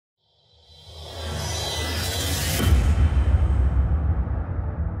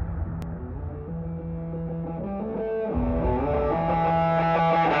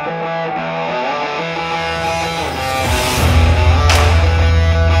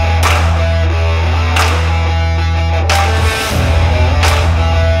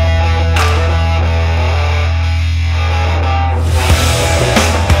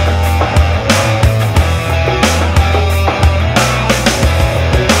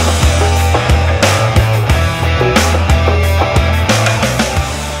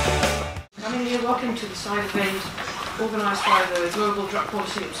organised by the Global Drug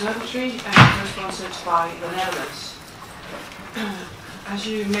Policy Observatory and co-sponsored by the Netherlands. As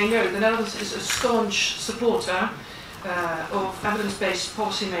you may know, the Netherlands is a staunch supporter of evidence-based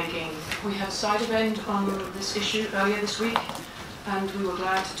policy making. We had a side event on this issue earlier this week, and we were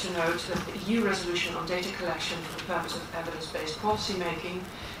glad to note that the EU resolution on data collection for the purpose of evidence-based policy making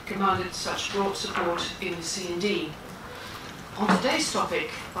commanded such broad support in the C&D. On today's topic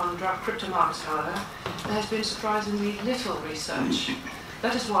on drug crypto markets, however, there has been surprisingly little research.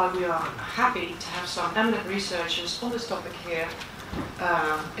 That is why we are happy to have some eminent researchers on this topic here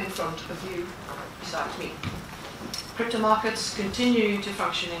in front of you, besides me. Crypto markets continue to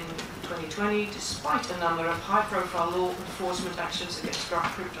function in 2020 despite a number of high-profile law enforcement actions against drug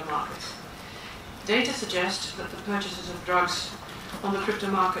crypto markets. Data suggests that the purchases of drugs on the crypto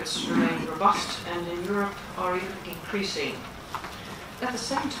markets remain robust and in Europe are even increasing. At the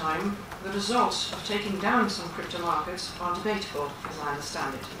same time, the results of taking down some crypto markets are debatable, as I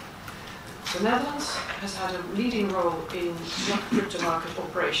understand it. The Netherlands has had a leading role in drug crypto market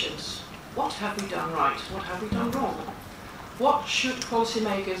operations. What have we done right? What have we done wrong? What should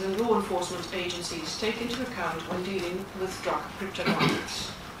policymakers and law enforcement agencies take into account when dealing with drug crypto markets?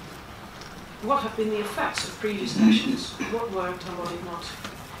 What have been the effects of previous actions? What worked and what did not?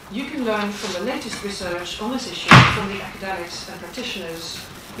 You can learn from the latest research on this issue from the academics and practitioners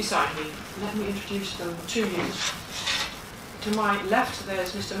beside me. Let me introduce them to you. To my left,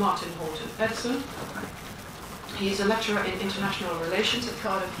 there's Mr. Martin Horton Edison. He is a lecturer in international relations at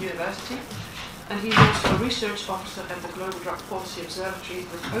Cardiff University, and he's also a research officer at the Global Drug Policy Observatory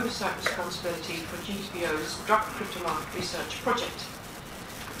with oversight responsibility for GDPO's Drug Crypto Market Research Project.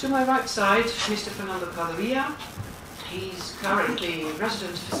 To my right side, Mr. Fernando Calderia. He's currently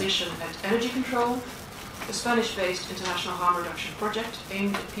resident physician at Energy Control, a Spanish-based international harm reduction project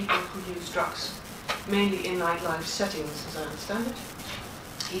aimed at people who use drugs, mainly in nightlife settings, as I understand it.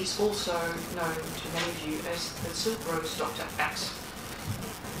 He's also known to many of you as the Silk Road's Dr. X.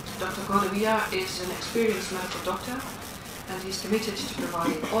 Dr. Calderia is an experienced medical doctor, and he's committed to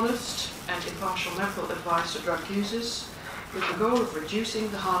providing honest and impartial medical advice to drug users with the goal of reducing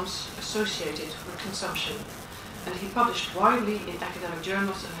the harms associated with consumption. And he published widely in academic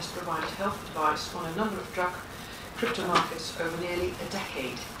journals and has provided health advice on a number of drug crypto markets over nearly a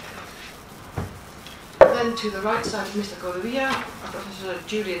decade. Then to the right side of Mr. Calderia, Professor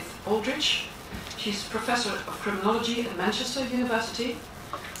Judith Aldrich. She's Professor of Criminology at Manchester University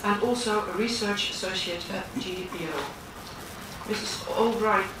and also a research associate at GDPO. Mrs.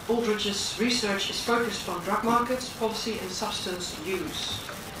 Aldrich's research is focused on drug markets, policy and substance use.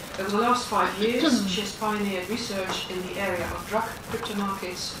 Over the last 5 years, she has pioneered research in the area of drug crypto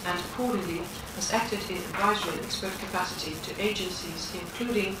markets and accordingly has acted in advisory and expert capacity to agencies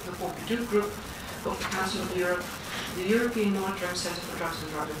including the Pompidou Group of the Council of Europe, the European Monitoring Centre for Drugs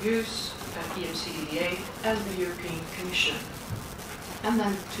and Drug Abuse, EMCDDA, and the European Commission. And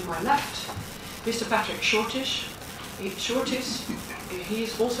then to my left, Mr. Patrick Shortish. He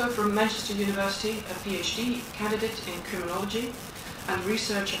is also from Manchester University, a PhD candidate in criminology and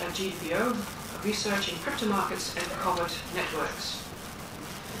researcher at GDPO, researching crypto markets and covert networks.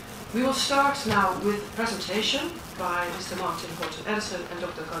 We will start now with a presentation by Mr. Martin Horton Edison and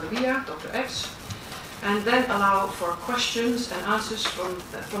Dr. Calderia, Dr. X, and then allow for questions and answers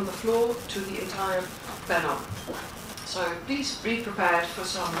from the floor to the entire panel. So please be prepared for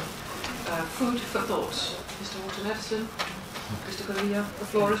some food for thought. Mr. Horton Edison, Mr. Calderia, the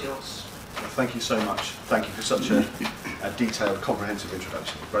floor is yours. Well, thank you so much. Thank you for such a detailed, comprehensive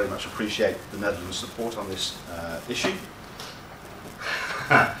introduction. Very much appreciate the Netherlands' support on this issue. It's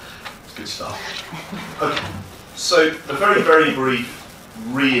a good start. Okay, so a very, very brief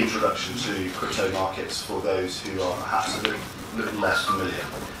reintroduction to crypto markets for those who are perhaps a little less familiar.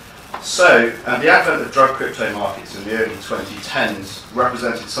 So, the advent of drug crypto markets in the early 2010s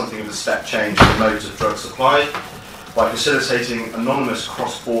represented something of a step change in the modes of drug supply. By facilitating anonymous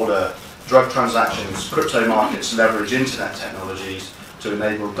cross-border drug transactions, crypto markets leverage internet technologies to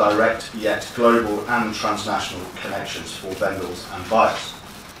enable direct yet global and transnational connections for vendors and buyers.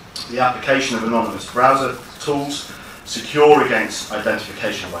 The application of anonymous browser tools, secure against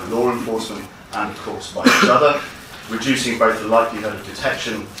identification by law enforcement and of course by each other, reducing both the likelihood of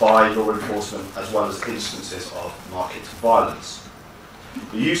detection by law enforcement as well as instances of market violence.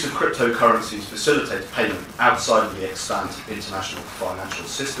 The use of cryptocurrencies facilitates payment outside of the extant international financial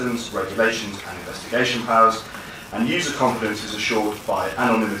systems, regulations and investigation powers, and user confidence is assured by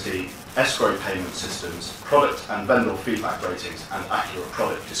anonymity, escrow payment systems, product and vendor feedback ratings and accurate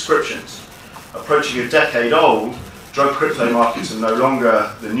product descriptions. Approaching a decade old, drug crypto markets are no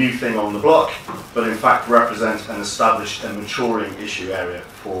longer the new thing on the block, but in fact represent an established and maturing issue area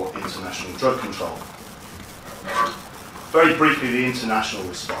for international drug control. Very briefly, the international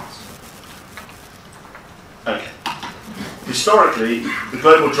response. Okay. Historically, the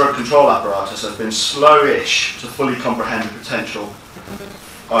global drug control apparatus has been slow-ish to fully comprehend the potential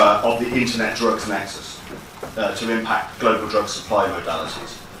of the internet drugs nexus to impact global drug supply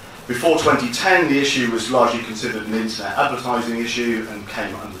modalities. Before 2010, the issue was largely considered an internet advertising issue and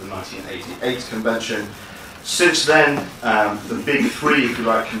came under the 1988 convention. Since then, the big three, if you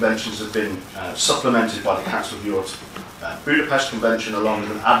like, conventions have been supplemented by the Council of Europe's Budapest Convention, along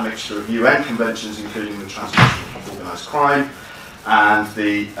with an admixture of UN conventions, including the Transnational Organised Crime and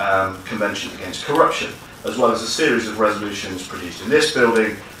the Convention Against Corruption, as well as a series of resolutions produced in this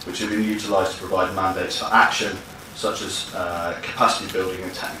building, which have been utilised to provide mandates for action, such as capacity building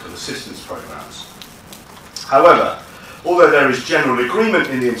and technical assistance programmes. However, although there is general agreement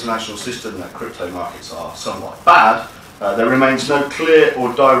in the international system that crypto markets are somewhat bad, there remains no clear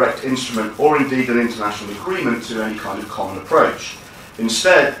or direct instrument or indeed an international agreement to any kind of common approach.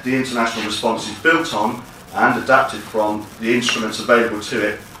 Instead, the international response is built on and adapted from the instruments available to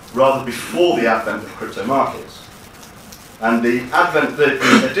it rather before the advent of crypto markets. And the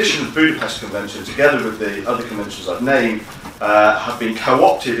addition of the Budapest Convention, together with the other conventions I've named, have been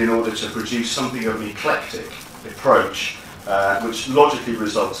co-opted in order to produce something of an eclectic approach, which logically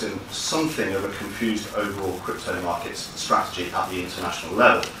results in something of a confused overall crypto markets strategy at the international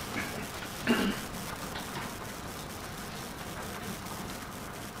level.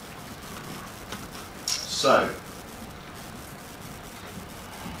 So,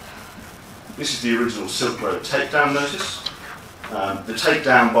 this is the original Silk Road takedown notice. The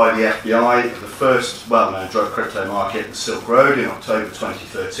takedown by the FBI of the first well-known drug crypto market, the Silk Road, in October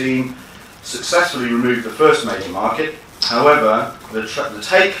 2013, successfully removed the first major market. However, the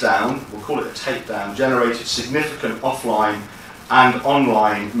takedown, we'll call it a takedown, generated significant offline and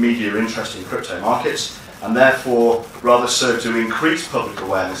online media interest in crypto markets, and therefore rather served to increase public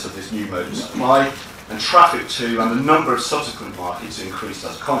awareness of this new mode of supply, and traffic to and the number of subsequent markets increased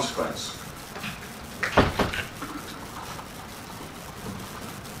as a consequence.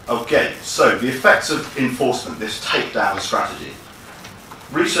 Okay, so the effects of enforcement, this takedown strategy.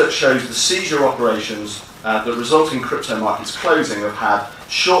 Research shows the seizure operations that result in crypto markets closing have had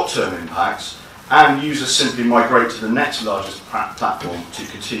short-term impacts, and users simply migrate to the next largest platform to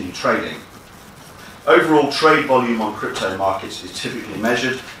continue trading. Overall trade volume on crypto markets is typically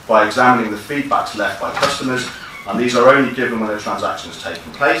measured by examining the feedbacks left by customers, and these are only given when a transaction has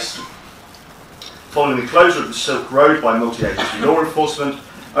taken place. Following the closure of the Silk Road by multi-agency law enforcement,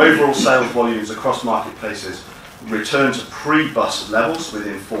 overall sales volumes across marketplaces returned to pre-bust levels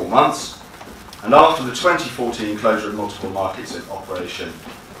within 4 months, and after the 2014 closure of multiple markets in Operation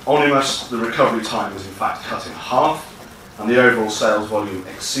Onimus, the recovery time was in fact cut in half, and the overall sales volume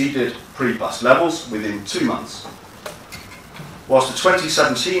exceeded pre-bust levels within 2 months. Whilst the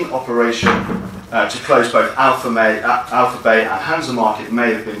 2017 operation to close both Alpha Bay and Hansa Market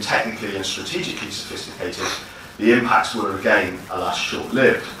may have been technically and strategically sophisticated, the impacts were again, alas,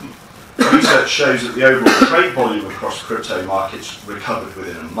 short-lived. Research shows that the overall trade volume across crypto markets recovered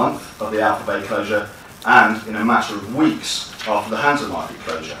within a month of the Alpha Bay closure and in a matter of weeks after the Hansa Market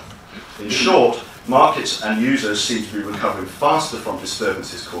closure. In short, markets and users seem to be recovering faster from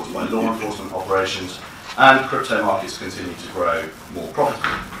disturbances caused by law enforcement operations, and crypto markets continue to grow more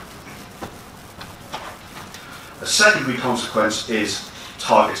profitably. A secondary consequence is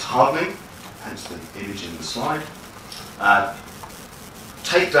target hardening, hence the image in the slide.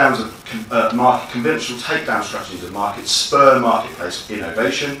 Takedowns of conventional takedown strategies of markets spur marketplace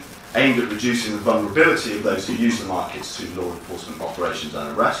innovation, aimed at reducing the vulnerability of those who use the markets to law enforcement operations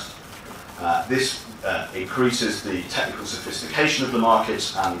and arrest. This increases the technical sophistication of the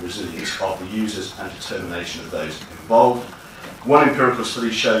markets and the resilience of the users and determination of those involved. One empirical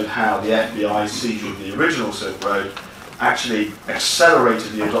study showed how the FBI's seizure of the original Silk Road actually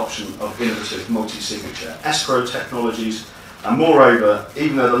accelerated the adoption of innovative multi-signature escrow technologies, and moreover,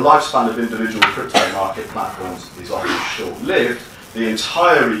 even though the lifespan of individual crypto market platforms is often short-lived, the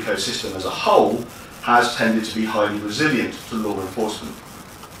entire ecosystem as a whole has tended to be highly resilient to law enforcement.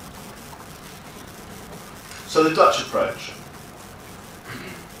 So the Dutch approach.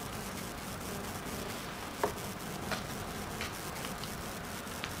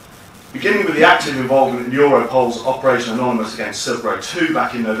 Beginning with the active involvement in Europol's Operation Anonymous against Silk Road 2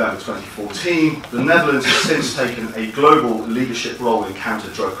 back in November 2014, the Netherlands has since taken a global leadership role in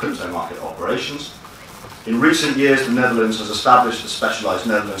counter-drug crypto market operations. In recent years, the Netherlands has established the Specialised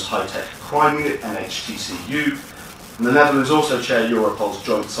Netherlands High-Tech Crime Unit, NHTCU, And the Netherlands also chair Europol's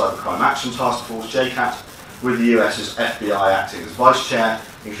Joint Cybercrime Action Task Force, JCAT, with the US's FBI acting as vice chair,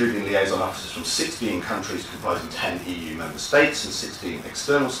 including liaison officers from 16 countries comprising 10 EU member states and 16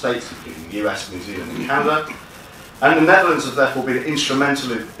 external states, including the US, New Zealand and Canada. And the Netherlands have therefore been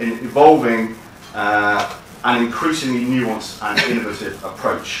instrumental in evolving an increasingly nuanced and innovative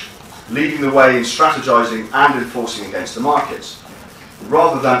approach, leading the way in strategizing and enforcing against the markets.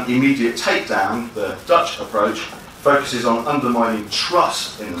 Rather than immediate takedown, the Dutch approach focuses on undermining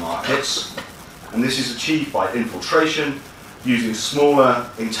trust in the markets, and this is achieved by infiltration, using smaller,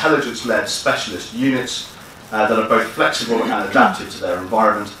 intelligence-led specialist units that are both flexible and adaptive to their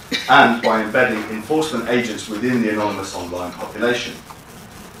environment, and by embedding enforcement agents within the anonymous online population.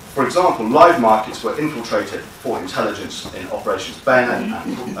 For example, live markets were infiltrated for intelligence in Operations Bayonet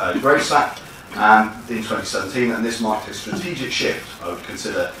and Gravesack in 2017, and this marked a strategic shift, I would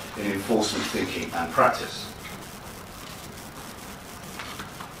consider, in enforcement thinking and practice.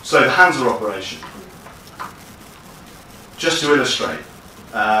 So the Hansa operation. Just to illustrate,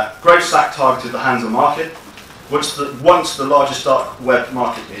 Gravesack targeted the Hansa market, once the largest dark web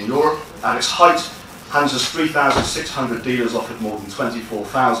market in Europe. At its height, Hansa's 3,600 dealers offered more than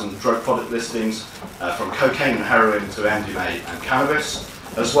 24,000 drug product listings, from cocaine and heroin to MDMA and cannabis,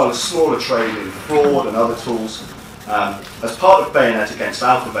 as well as smaller trade in fraud and other tools. As part of Bayonet against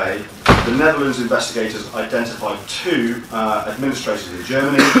Alphabet, the Netherlands investigators identified 2 administrators in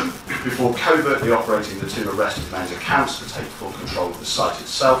Germany before covertly operating the 2 arrested men's accounts to take full control of the site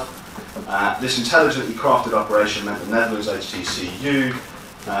itself. This intelligently crafted operation meant the Netherlands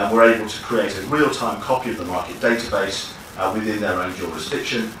HTCU were able to create a real-time copy of the market database within their own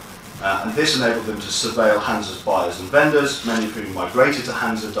jurisdiction, and this enabled them to surveil Hansa's buyers and vendors, many of whom migrated to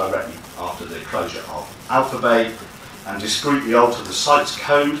Hansa directly after the closure of Alphabet, and discreetly alter the site's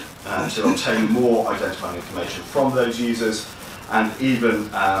code to obtain more identifying information from those users, and even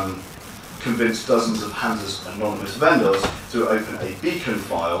convince dozens of Hansa's anonymous vendors to open a beacon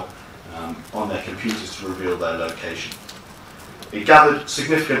file on their computers to reveal their location. It gathered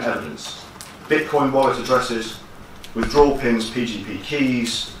significant evidence: Bitcoin wallet addresses, withdrawal pins, PGP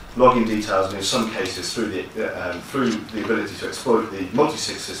keys, login details, and in some cases, through the ability to exploit the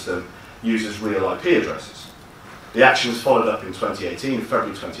multi-sig system, users' real IP addresses. The action was followed up in February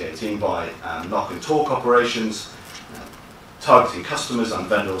 2018, by knock and talk operations, targeting customers and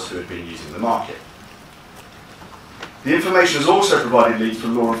vendors who had been using the market. The information has also provided leads for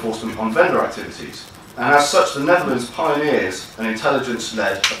law enforcement on vendor activities, and as such, the Netherlands pioneers an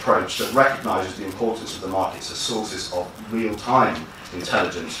intelligence-led approach that recognises the importance of the markets as sources of real-time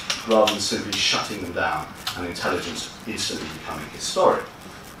intelligence, rather than simply shutting them down and intelligence instantly becoming historic.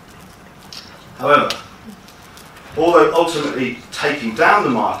 However, although ultimately taking down the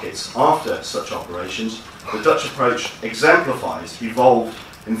markets after such operations, the Dutch approach exemplifies evolved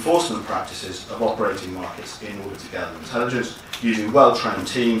enforcement practices of operating markets in order to gather intelligence, using well-trained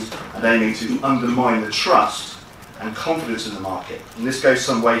teams and aiming to undermine the trust and confidence in the market. And this goes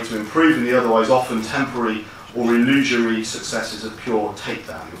some way to improving the otherwise often temporary or illusory successes of pure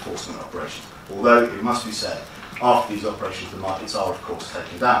takedown enforcement operations. Although, it must be said, after these operations the markets are of course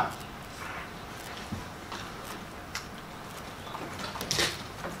taken down.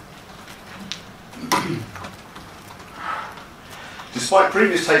 Despite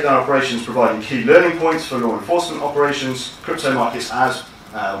previous takedown operations providing key learning points for law enforcement operations, crypto markets, as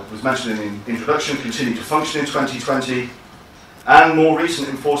was mentioned in the introduction, continue to function in 2020, and more recent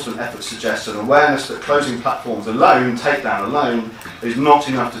enforcement efforts suggest an awareness that closing platforms alone, takedown alone, is not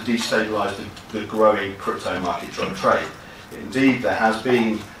enough to destabilise the growing crypto market drug trade. Indeed, there has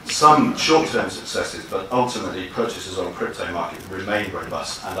been some short-term successes, but ultimately purchases on crypto market remain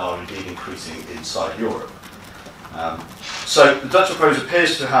robust and are indeed increasing inside Europe. So the Dutch approach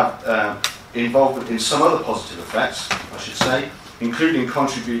appears to have involvement in some other positive effects, I should say, including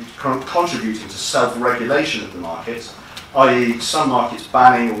contributing to self-regulation of the markets, i.e. some markets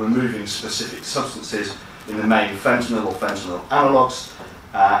banning or removing specific substances, in the main fentanyl or fentanyl analogues,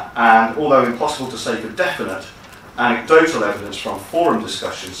 and although impossible to say for definite, anecdotal evidence from forum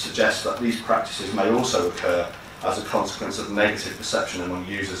discussions suggests that these practices may also occur as a consequence of negative perception among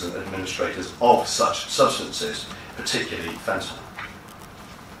users and administrators of such substances, particularly fentanyl.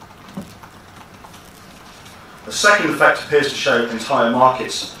 The second effect appears to show entire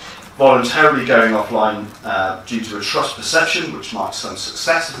markets voluntarily going offline due to a trust perception, which marks some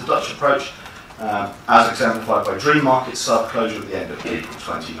success of the Dutch approach, as exemplified by Dream Market's sub-closure at the end of April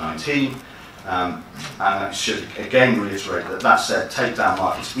 2019. And I should again reiterate that said, takedown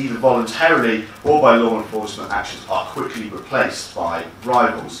markets, either voluntarily or by law enforcement actions, are quickly replaced by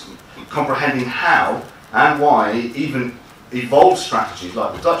rivals. Comprehending how and why even evolved strategies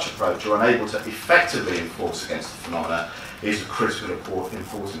like the Dutch approach are unable to effectively enforce against the phenomena is of critical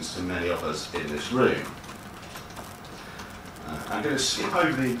importance to many of us in this room. I'm going to skip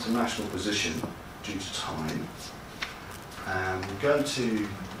over the international position due to time, and we'll go to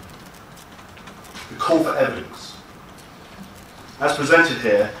the call for evidence. As presented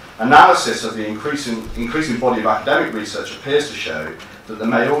here, analysis of the increasing body of academic research appears to show that there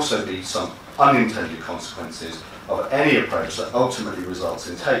may also be some unintended consequences of any approach that ultimately results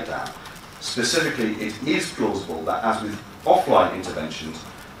in takedown. Specifically, it is plausible that, as with offline interventions,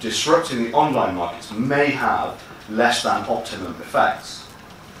 disrupting the online markets may have less than optimum effects.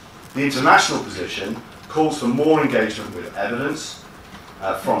 The international position calls for more engagement with evidence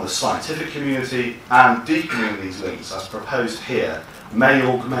from the scientific community, and deepening these links, as proposed here, may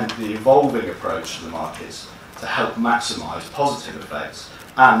augment the evolving approach to the markets to help maximise positive effects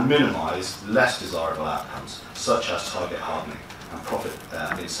and minimise less desirable outcomes, such as target hardening and profit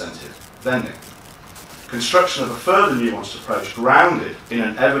incentive vending. Construction of a further nuanced approach grounded in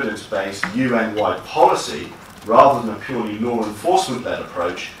an evidence-based UN-wide policy rather than a purely law enforcement-led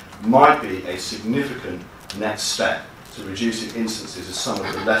approach might be a significant next step to reducing instances of some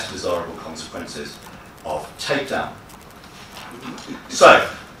of the less desirable consequences of takedown. So,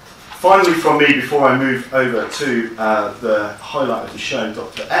 finally from me, before I move over to the highlight of the show,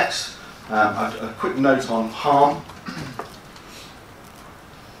 Dr. X, a quick note on harm.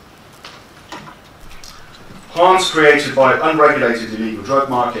 Harms created by unregulated illegal drug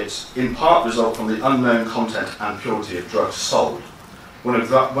markets in part result from the unknown content and purity of drugs sold. One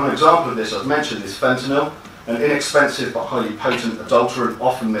example of this I've mentioned is fentanyl, an inexpensive but highly potent adulterant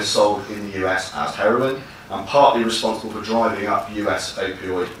often missold in the US as heroin, and partly responsible for driving up US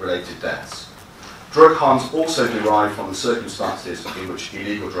opioid-related deaths. Drug harms also derive from the circumstances in which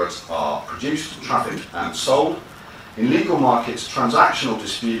illegal drugs are produced, trafficked and sold. In legal markets, transactional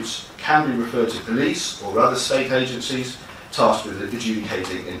disputes can be referred to police or other state agencies tasked with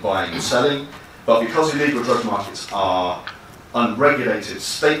adjudicating in buying and selling, but because illegal drug markets are unregulated,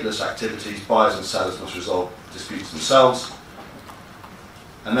 stateless activities, buyers and sellers must resolve disputes themselves,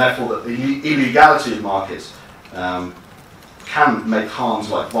 and therefore the illegality of markets can make harms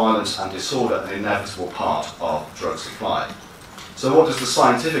like violence and disorder an inevitable part of drug supply. So what does the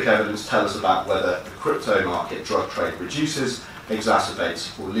scientific evidence tell us about whether the crypto market drug trade reduces,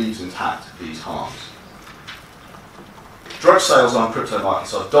 exacerbates or leaves intact these harms? Drug sales on crypto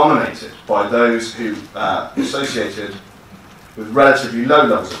markets are dominated by those who are associated with relatively low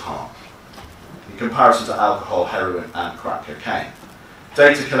levels of harm in comparison to alcohol, heroin and crack cocaine.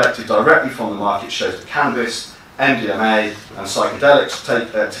 Data collected directly from the market shows that cannabis, MDMA and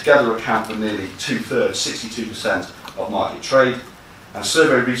psychedelics together account for nearly 2/3, 62% of market trade, and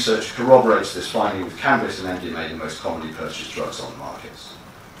survey research corroborates this finding, with cannabis and MDMA the most commonly purchased drugs on the markets.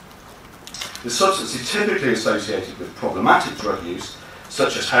 The substances typically associated with problematic drug use,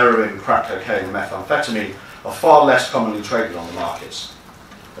 such as heroin, crack cocaine and methamphetamine, are far less commonly traded on the markets.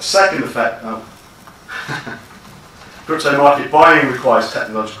 A second effect, crypto market buying requires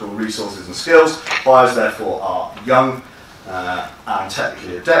technological resources and skills. Buyers therefore are young and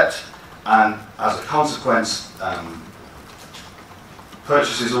technically adept, and as a consequence,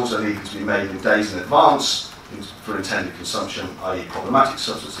 purchases also need to be made in days in advance for intended consumption, i.e. problematic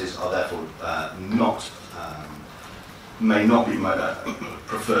substances are therefore may not be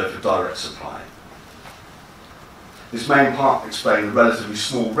preferred for direct supply. This may in part explain the relatively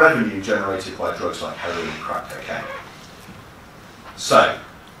small revenue generated by drugs like heroin and crack cocaine. So,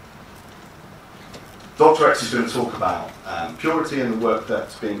 Dr. X is going to talk about purity and the work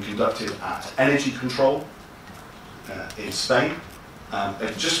that's being conducted at Energy Control in Spain.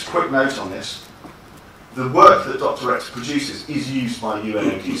 Just a quick note on this. The work that Dr. X produces is used by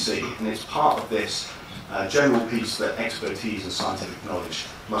UNODC, and it's part of this general piece that expertise and scientific knowledge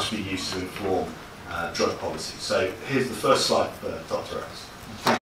must be used to inform drug policy. So here's the first slide for Dr. X.